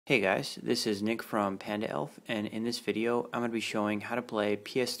Hey guys, this is Nick from Panda Elf, and in this video I'm going to be showing how to play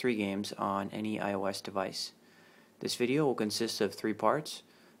PS3 games on any iOS device. This video will consist of 3 parts.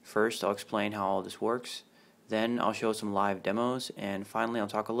 First, I'll explain how all this works, then I'll show some live demos, and finally I'll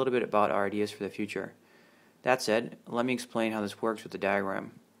talk a little bit about our ideas for the future. That said, let me explain how this works with the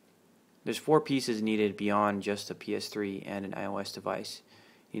diagram. There's 4 pieces needed beyond just a PS3 and an iOS device.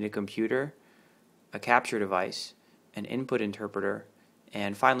 You need a computer, a capture device, an input interpreter,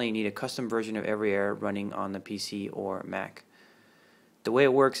 and finally you need a custom version of everyAir running on the PC or Mac. The way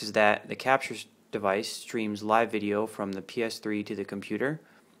it works is that the capture device streams live video from the PS3 to the computer.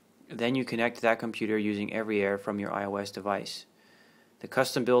 Then you connect that computer using everyAir from your iOS device. The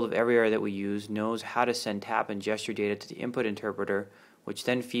custom build of everyAir that we use knows how to send tap and gesture data to the input interpreter, which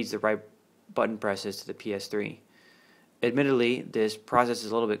then feeds the right button presses to the PS3. Admittedly, this process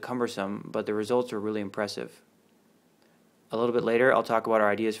is a little bit cumbersome, but the results are really impressive. A little bit later I'll talk about our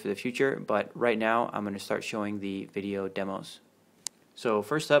ideas for the future, but right now I'm going to start showing the video demos. So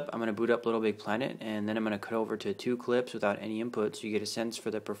first up, I'm going to boot up Little Big Planet, and then I'm going to cut over to 2 clips without any input so you get a sense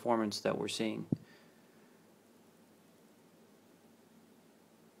for the performance that we're seeing.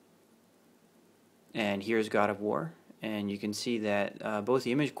 And here's God of War, and you can see that both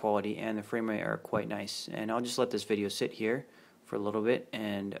the image quality and the frame rate are quite nice. And I'll just let this video sit here for a little bit,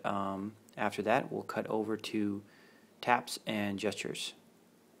 and after that we'll cut over to taps and gestures.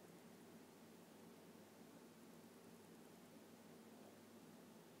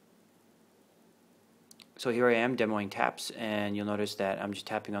 So here I am demoing taps, and you'll notice that I'm just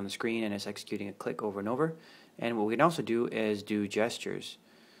tapping on the screen and it's executing a click over and over. And what we can also do is do gestures.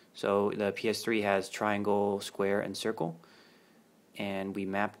 So the PS3 has triangle, square, and circle, and we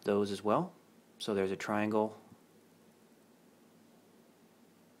mapped those as well. So there's a triangle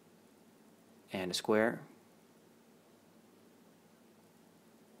and a square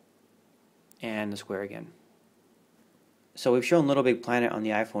and the square again. So we've shown Little Big Planet on the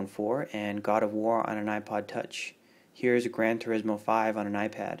iPhone 4 and God of War on an iPod Touch. Here's Gran Turismo 5 on an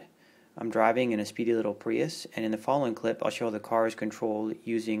iPad. I'm driving in a speedy little Prius, and in the following clip I'll show the car is controlled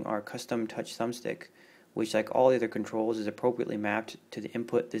using our custom touch thumbstick, which, like all the other controls, is appropriately mapped to the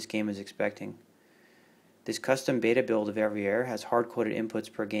input this game is expecting. This custom beta build of everyAir has hard-coded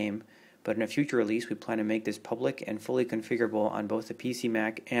inputs per game, but in a future release we plan to make this public and fully configurable on both the PC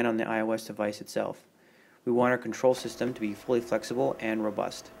Mac and on the iOS device itself. We want our control system to be fully flexible and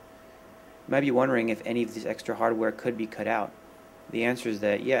robust. You might be wondering if any of this extra hardware could be cut out. The answer is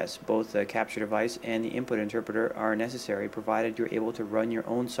that yes, both the capture device and the input interpreter are necessary, provided you're able to run your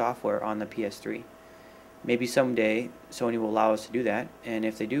own software on the PS3. Maybe someday Sony will allow us to do that, and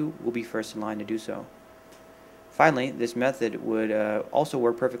if they do, we'll be first in line to do so. Finally, this method would also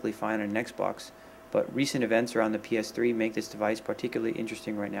work perfectly fine on an Xbox, but recent events around the PS3 make this device particularly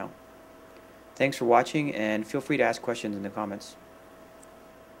interesting right now. Thanks for watching, and feel free to ask questions in the comments.